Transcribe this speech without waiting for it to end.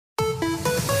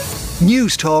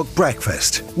News Talk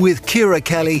Breakfast with Ciara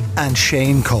Kelly and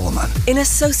Shane Coleman. In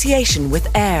association with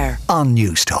AIR On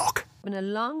News Talk. Been a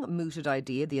long-mooted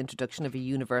idea, the introduction of a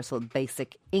universal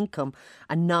basic income,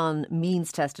 a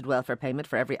non-means tested welfare payment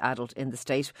for every adult in the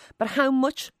state. But how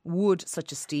much would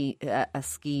such a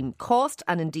scheme cost,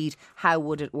 and indeed how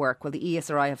would it work? Well, the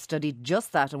ESRI have studied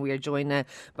just that, and we are joined now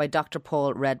by Dr.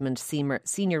 Paul Redmond,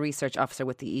 Senior Research Officer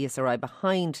with the ESRI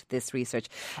behind this research.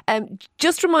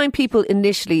 Just remind people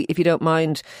initially, if you don't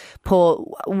mind,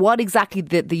 Paul, what exactly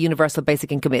the universal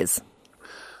basic income is.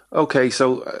 Okay,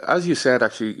 so as you said,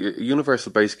 actually, universal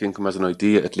basic income as an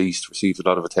idea at least received a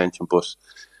lot of attention,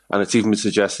 and it's even been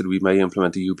suggested we may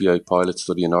implement a UBI pilot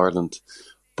study in Ireland,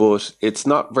 but it's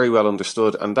not very well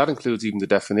understood, and that includes even the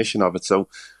definition of it. So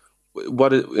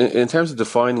in terms of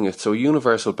defining it, so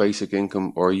universal basic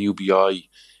income, or UBI,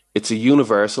 it's a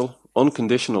universal,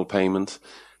 unconditional payment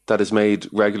that is made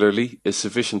regularly, is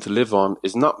sufficient to live on,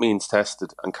 is not means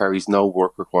tested, and carries no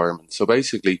work requirement. So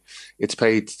basically, it's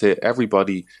paid to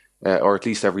everybody, or at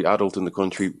least every adult in the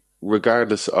country,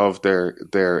 regardless of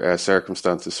their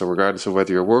circumstances. So regardless of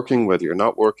whether you're working, whether you're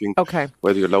not working,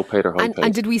 whether you're low paid or high paid.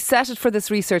 And did we set it for this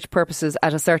research purposes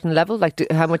at a certain level?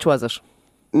 How much was it?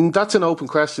 That's an open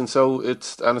question. So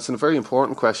it's a very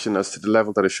important question as to the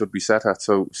level that it should be set at.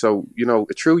 So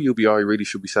a true UBI really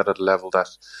should be set at a level that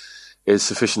is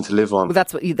sufficient to live on. Well,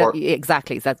 that's what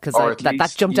exactly. Is that because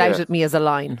that jumped out at me as a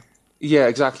line? Yeah,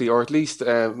 exactly. Or at least,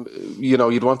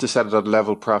 you'd want to set it at a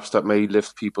level perhaps that may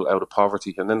lift people out of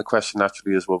poverty. And then the question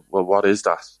naturally is, well, what is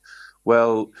that?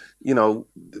 Well,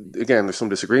 again, there's some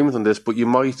disagreement on this, but you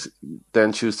might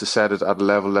then choose to set it at a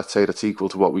level, let's say, that's equal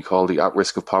to what we call the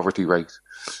at-risk of poverty rate.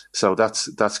 So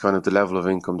that's kind of the level of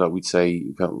income that we'd say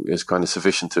is kind of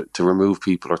sufficient to remove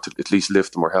people, or to at least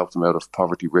lift them or help them out of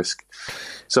poverty risk.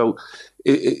 So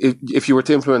if you were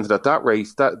to implement it at that rate,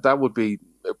 that would be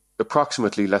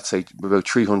approximately, let's say, about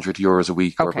 €300 a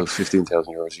week, or about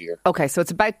 €15,000 a year. Okay, so it's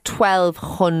about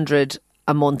 1,200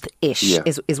 a month-ish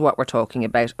is what we're talking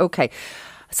about. Okay,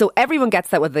 so everyone gets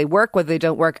that, whether they work, whether they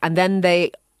don't work, and then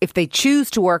if they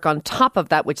choose to work on top of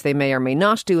that, which they may or may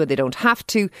not do, or they don't have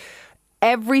to,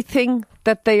 everything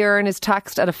that they earn is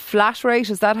taxed at a flat rate.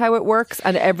 Is that how it works?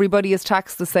 And everybody is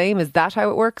taxed the same? Is that how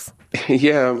it works?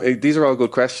 Yeah, these are all good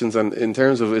questions. And in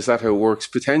terms of is that how it works?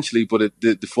 Potentially, but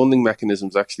the funding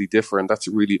mechanisms actually differ. And that's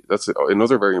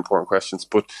another very important question.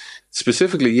 But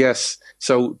specifically, yes.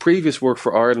 So previous work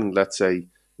for Ireland, let's say,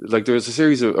 like there was a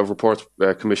series of reports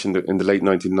commissioned in the late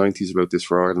 1990s about this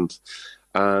for Ireland.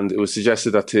 And it was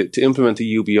suggested that to implement a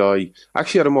UBI,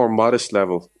 actually at a more modest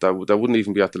level, that wouldn't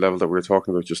even be at the level that we were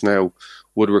talking about just now,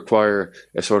 would require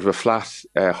a sort of a flat,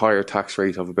 higher tax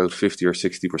rate of about 50 or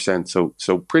 60%.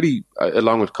 So pretty,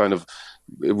 along with kind of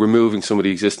removing some of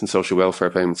the existing social welfare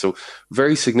payments. So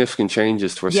very significant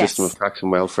changes to our system of tax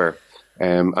and welfare.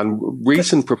 And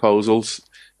recent proposals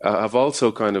have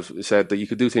also kind of said that you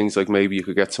could do things like maybe you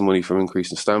could get some money from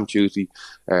increasing stamp duty,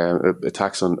 a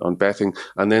tax on betting,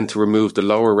 and then to remove the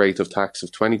lower rate of tax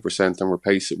of 20% and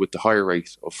replace it with the higher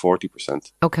rate of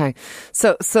 40%. Okay,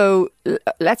 so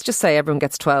let's just say everyone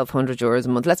gets €1,200 a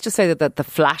month. Let's just say that the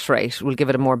flat rate will give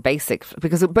it a more basic,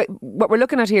 but what we're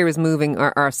looking at here is moving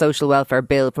our social welfare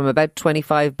bill from about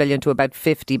 25 billion to about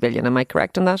 50 billion. Am I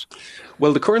correct in that?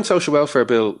 Well, the current social welfare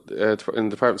bill in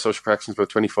the Department of Social Protection is about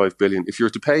 25 billion. If you were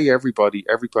to pay everybody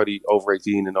over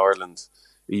 18 in Ireland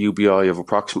a UBI of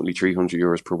approximately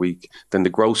 €300 per week, then the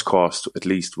gross cost at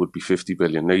least would be 50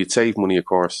 billion. Now you'd save money, of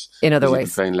course, in other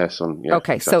ways. Paying less on.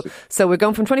 Okay, exactly. So we're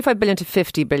going from 25 billion to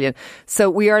 50 billion. So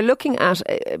we are looking at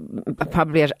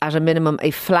probably at a minimum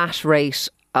a flat rate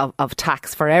of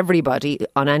tax for everybody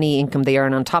on any income they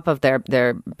earn on top of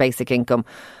their basic income,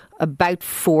 about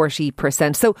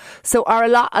 40%. So are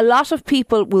a lot of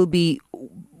people will be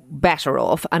better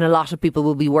off and a lot of people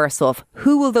will be worse off.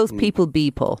 Who will those people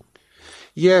be, Paul?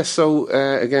 Yeah, so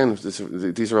again,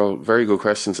 these are all very good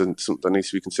questions and something that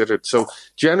needs to be considered. So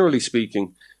generally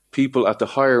speaking, people at the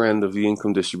higher end of the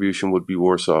income distribution would be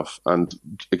worse off. And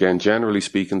again, generally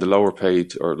speaking, the lower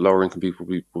paid or lower income people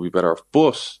will be better off.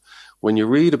 But when you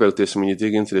read about this and when you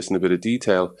dig into this in a bit of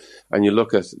detail and you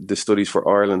look at the studies for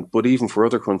Ireland, but even for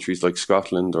other countries like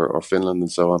Scotland or Finland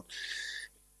and so on,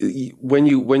 when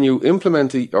you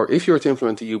implement or if you were to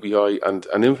implement a UBI and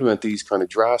implement these kind of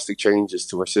drastic changes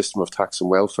to our system of tax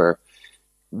and welfare,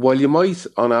 while you might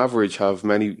on average have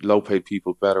many low paid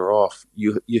people better off,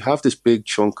 you have this big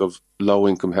chunk of low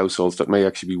income households that may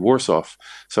actually be worse off.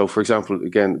 So for example,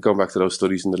 again, going back to those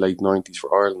studies in the late 90s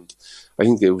for Ireland, I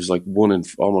think it was like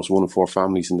almost one in four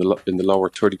families in the lower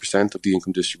 30% of the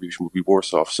income distribution would be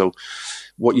worse off. So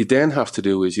what you then have to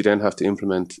do is you then have to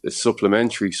implement a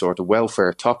supplementary sort of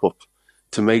welfare top up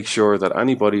to make sure that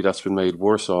anybody that's been made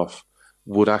worse off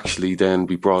would actually then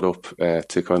be brought up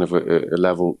to kind of a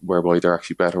level whereby they're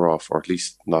actually better off, or at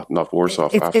least not worse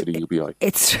off after the UBI.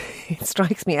 It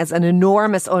strikes me as an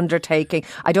enormous undertaking.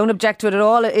 I don't object to it at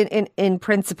all in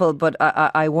principle, but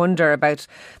I wonder about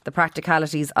the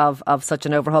practicalities of such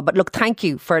an overhaul. But look, thank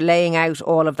you for laying out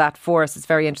all of that for us. It's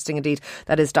very interesting indeed.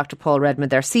 That is Dr. Paul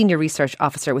Redmond, their Senior Research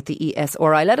Officer with the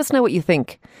ESRI. Let us know what you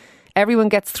think. Everyone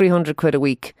gets 300 quid a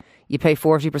week. You pay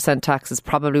 40% tax is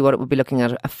probably what it would be looking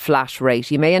at, a flat rate.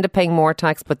 You may end up paying more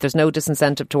tax, but there's no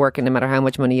disincentive to working no matter how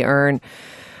much money you earn.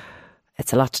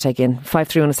 It's a lot to take in.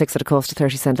 53106 at a cost of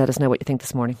 30 cents. Let us know what you think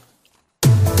this morning.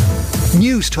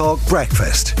 News Talk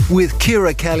Breakfast with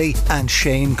Ciara Kelly and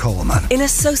Shane Coleman. In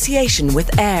association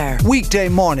with AIR. Weekday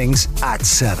mornings at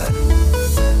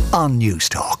 7 on News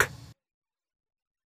Talk.